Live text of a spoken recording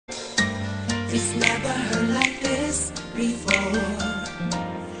It's never hurt like this before.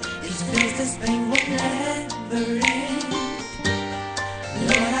 It feels this pain will never end.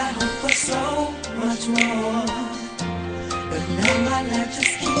 Lord, I hope for so much more, but now my life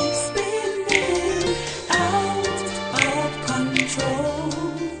just keeps spinning out of control.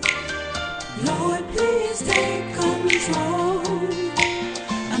 Lord, please take control.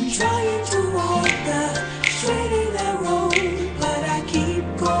 I'm trying to walk the straight and narrow, but I keep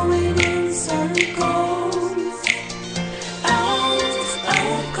going in circles. Out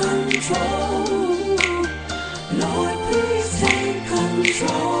of control. Lord, please take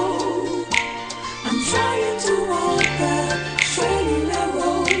control. I'm trying to walk the straight and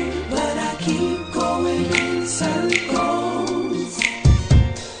narrow, but I keep going in circles.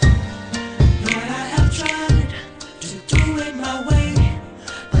 Lord, I have tried to do it my way,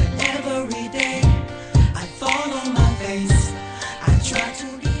 but every day I fall on my face. I try to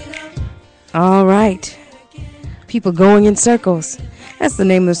get up. All right. People going in circles. That's the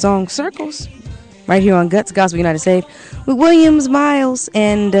name of the song, Circles. Right here on Guts Gospel United Saved with Williams Miles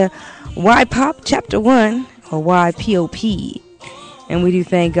and YPOP Chapter 1 or YPOP. And we do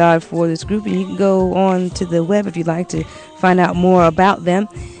thank God for this group. And you can go on to the web if you'd like to find out more about them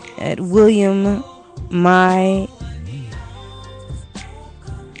at William Miles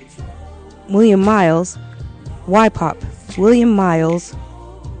YPOP. William Miles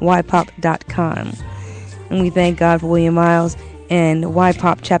YPOP.com. And we thank God for William Miles and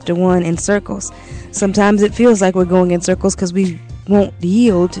YPOP Chapter 1 in circles. Sometimes it feels like we're going in circles because we won't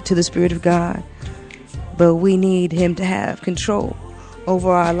yield to the Spirit of God. But we need Him to have control over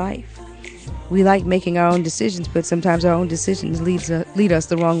our life. We like making our own decisions, but sometimes our own decisions lead us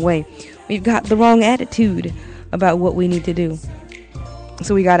the wrong way. We've got the wrong attitude about what we need to do.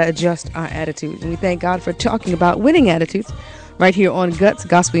 So we got to adjust our attitude. And we thank God for talking about winning attitudes right here on Guts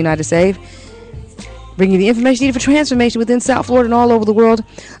Gospel United Saved. Bringing the information needed for transformation within South Florida and all over the world.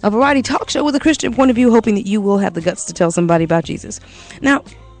 A variety talk show with a Christian point of view, hoping that you will have the guts to tell somebody about Jesus. Now,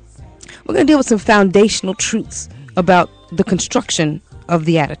 we're going to deal with some foundational truths about the construction of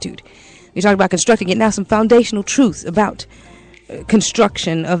the attitude. We talked about constructing it. Now, some foundational truths about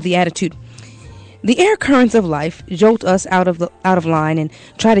construction of the attitude. The air currents of life jolt us out of line and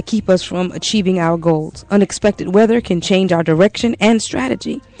try to keep us from achieving our goals. Unexpected weather can change our direction and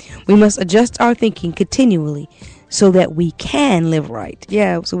strategy. We must adjust our thinking continually so that we can live right.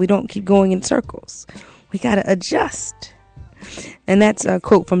 Yeah, so we don't keep going in circles. We got to adjust. And that's a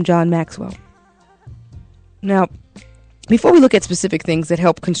quote from John Maxwell. Now, before we look at specific things that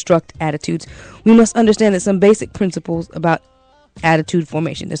help construct attitudes, we must understand that some basic principles about attitude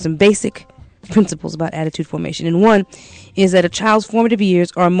formation. There's some basic principles about attitude formation, and one is that a child's formative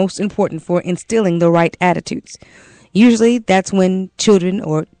years are most important for instilling the right attitudes. Usually that's when children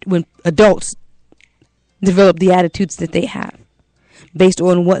or when adults develop the attitudes that they have based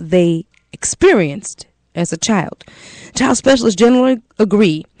on what they experienced as a child. Child specialists generally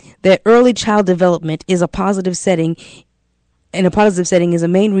agree that early child development is a positive setting, and a positive setting is a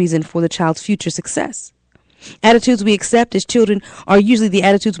main reason for the child's future success. Attitudes we accept as children are usually the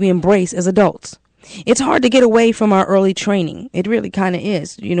attitudes we embrace as adults. It's hard to get away from our early training. It really kind of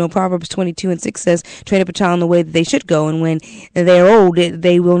is. You know, Proverbs 22:6 says, train up a child in the way that they should go, and when they're old,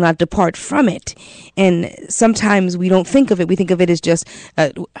 they will not depart from it. And sometimes we don't think of it. We think of it as just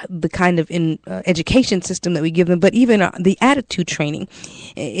the kind of education system that we give them. But even the attitude training,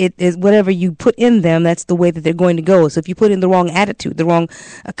 it is whatever you put in them, that's the way that they're going to go. So if you put in the wrong attitude, the wrong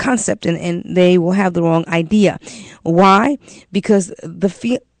concept, and they will have the wrong idea. Why? Because the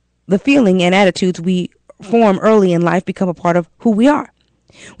feeling and attitudes we form early in life become a part of who we are.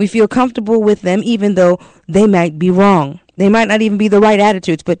 We feel comfortable with them even though they might be wrong. They might not even be the right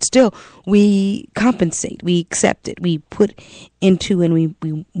attitudes, but still we compensate, we accept it, we put into and we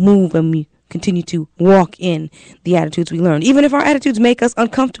move and we continue to walk in the attitudes we learn. Even if our attitudes make us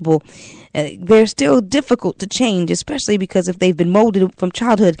uncomfortable, they're still difficult to change, especially because if they've been molded from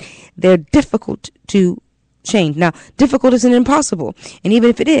childhood, they're difficult to change. Now, difficult isn't impossible. And even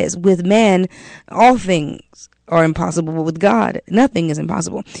if it is, with man, all things are impossible. But with God, nothing is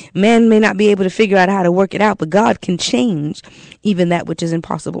impossible. Man may not be able to figure out how to work it out, but God can change even that which is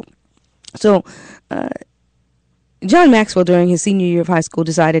impossible. So, John Maxwell, during his senior year of high school,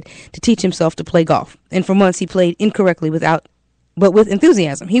 decided to teach himself to play golf. And for months, he played incorrectly but with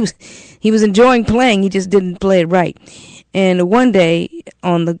enthusiasm. He was enjoying playing. He just didn't play it right. And one day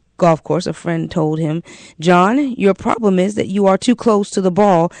on the golf course, a friend told him, "John, your problem is that you are too close to the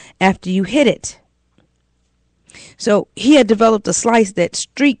ball after you hit it." So he had developed a slice that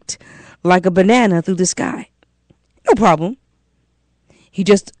streaked like a banana through the sky. No problem. He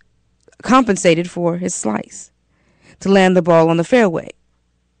just compensated for his slice to land the ball on the fairway.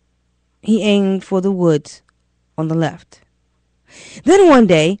 He aimed for the woods on the left. Then one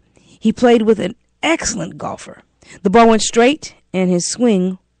day, he played with an excellent golfer. The ball went straight, and his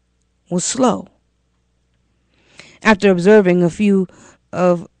swing was slow. After observing a few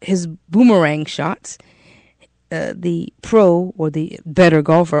of his boomerang shots, the pro, or the better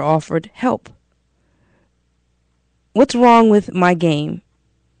golfer, offered help. "What's wrong with my game?"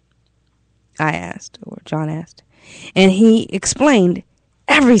 I asked, or John asked. And he explained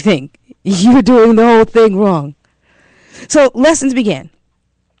everything. "You're doing the whole thing wrong." So lessons began.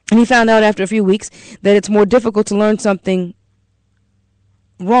 And he found out after a few weeks that it's more difficult to learn something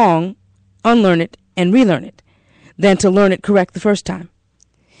wrong, unlearn it, and relearn it, than to learn it correct the first time.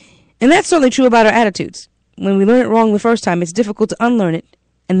 And that's certainly true about our attitudes. When we learn it wrong the first time, it's difficult to unlearn it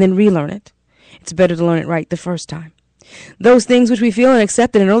and then relearn it. It's better to learn it right the first time. Those things which we feel and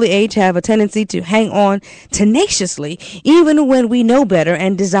accept at an early age have a tendency to hang on tenaciously, even when we know better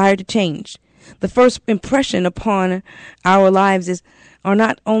and desire to change. The first impression upon our lives are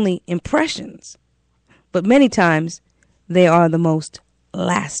not only impressions, but many times they are the most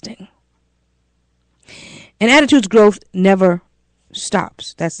lasting. And attitudes growth never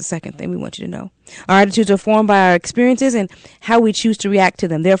stops. That's the second thing we want you to know. Our attitudes are formed by our experiences and how we choose to react to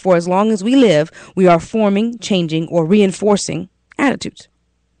them. Therefore, as long as we live, we are forming, changing, or reinforcing attitudes.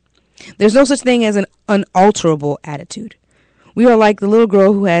 There's no such thing as an unalterable attitude. We are like the little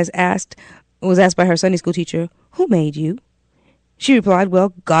girl who was asked by her Sunday school teacher, "Who made you?" She replied,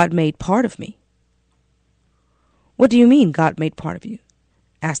 "Well, God made part of me." "What do you mean, God made part of you?"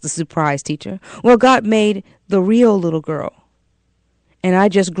 asked the surprised teacher. "Well, God made the real little girl, and I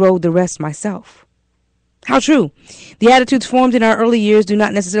just growed the rest myself." How true. The attitudes formed in our early years do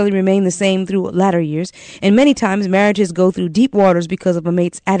not necessarily remain the same through latter years, and many times marriages go through deep waters because of a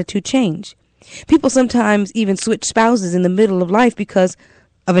mate's attitude change. People sometimes even switch spouses in the middle of life because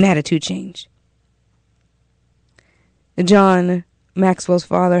of an attitude change. John Maxwell's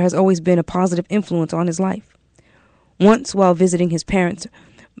father has always been a positive influence on his life. Once, while visiting his parents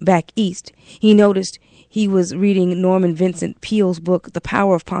back east, he noticed he was reading Norman Vincent Peale's book, The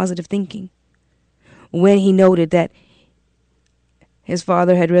Power of Positive Thinking. When he noted that his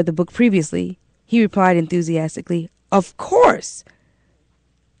father had read the book previously, he replied enthusiastically, "Of course,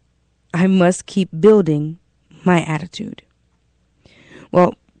 I must keep building my attitude."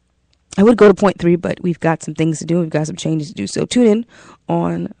 Well, I would go to point 3, but we've got some things to do. We've got some changes to do. So tune in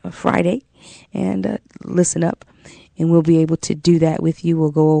on Friday and listen up, and we'll be able to do that with you.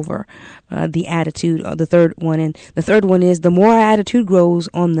 We'll go over the attitude, the third one. And the third one is, the more our attitude grows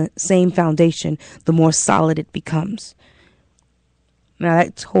on the same foundation, the more solid it becomes. Now,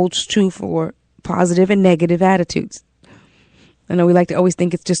 that holds true for positive and negative attitudes. I know we like to always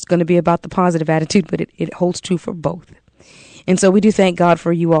think it's just going to be about the positive attitude, but it holds true for both. And so we do thank God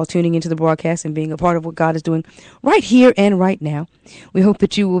for you all tuning into the broadcast and being a part of what God is doing right here and right now. We hope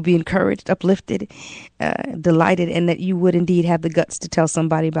that you will be encouraged, uplifted, delighted, and that you would indeed have the guts to tell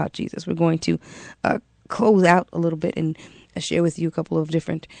somebody about Jesus. We're going to close out a little bit and share with you a couple of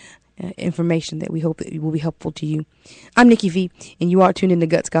different information that we hope that will be helpful to you. I'm Nikki V, and you are tuned in to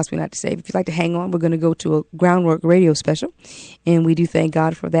Guts Gospel Not to Save. If you'd like to hang on, we're going to go to a Groundwork radio special, and we do thank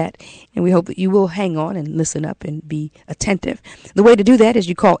God for that. And we hope that you will hang on and listen up and be attentive. The way to do that is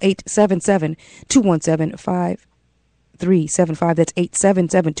you call 877-217-5375. That's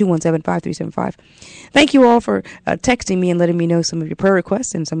 877-217-5375. Thank you all for texting me and letting me know some of your prayer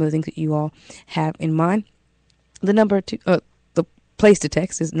requests and some of the things that you all have in mind. The number to place to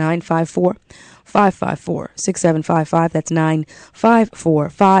text is 954-554-6755. That's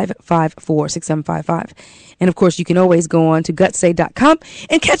 954-554-6755. And of course, you can always go on to gutsay.com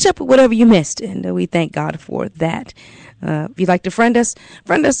and catch up with whatever you missed. And we thank God for that. If you'd like to friend us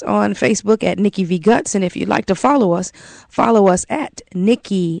on Facebook at Nikki V Guts. And if you'd like to follow us at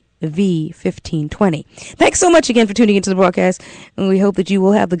Nikki V1520. Thanks so much again for tuning into the broadcast. And we hope that you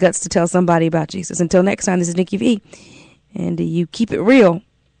will have the guts to tell somebody about Jesus. Until next time, this is Nikki V. And you keep it real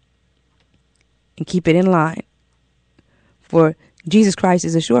and keep it in line. For Jesus Christ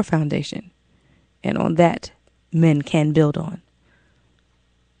is a sure foundation. And on that, men can build on.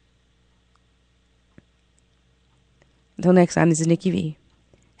 Until next time, this is Nikki V.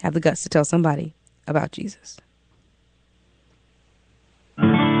 Have the guts to tell somebody about Jesus.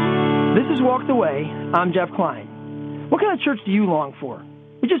 This is Walk the Way. I'm Jeff Klein. What kind of church do you long for?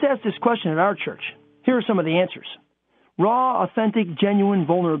 We just asked this question at our church. Here are some of the answers. Raw, authentic, genuine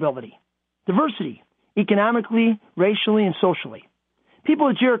vulnerability. Diversity, economically, racially, and socially. People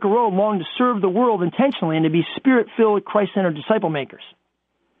at Jericho Road long to serve the world intentionally and to be spirit-filled, Christ-centered disciple makers.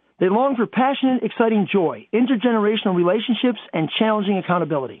 They long for passionate, exciting joy, intergenerational relationships, and challenging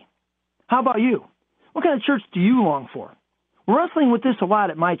accountability. How about you? What kind of church do you long for? We're wrestling with this a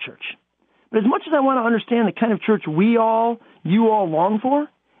lot at my church. But as much as I want to understand the kind of church you all long for,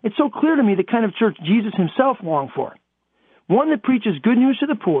 it's so clear to me the kind of church Jesus himself longed for. One that preaches good news to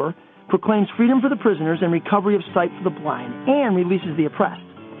the poor, proclaims freedom for the prisoners and recovery of sight for the blind, and releases the oppressed.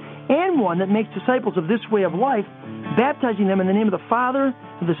 And one that makes disciples of this way of life, baptizing them in the name of the Father,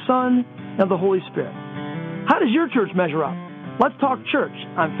 of the Son, and of the Holy Spirit. How does your church measure up? Let's talk church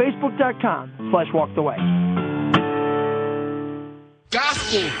on Facebook.com/WalkTheWay.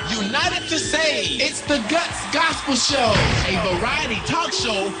 Gospel united to save. It's the Guts Gospel Show, a variety talk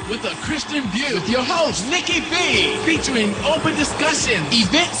show with a Christian view. With your host, Nikki B, featuring open discussion,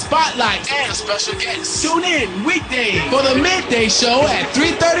 event spotlights, and special guests. Tune in weekdays for the midday show at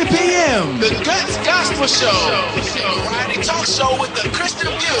 3:30 p.m. The Guts Gospel Show, a variety talk show with a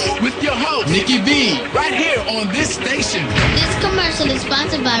Christian view with your host, Nikki B, right here on this station. This commercial is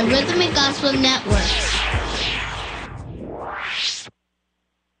sponsored by Rhythmic Gospel Network.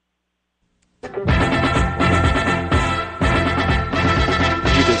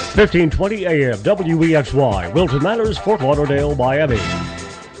 1520 AM WEXY, Wilton Manors, Fort Lauderdale, Miami.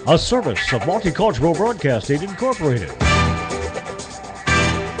 A service of Multicultural Broadcasting Incorporated.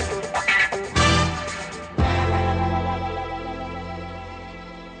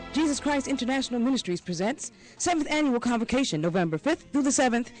 Jesus Christ International Ministries presents 7th Annual Convocation, November 5th through the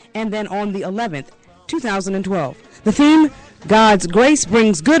 7th, and then on the 11th, 2012. The theme, God's grace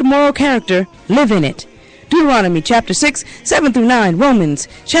brings good moral character, live in it. Deuteronomy chapter 6, 7 through 9, Romans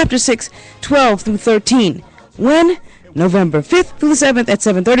chapter 6, 12 through 13. When? November 5th through the 7th at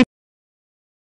 7:30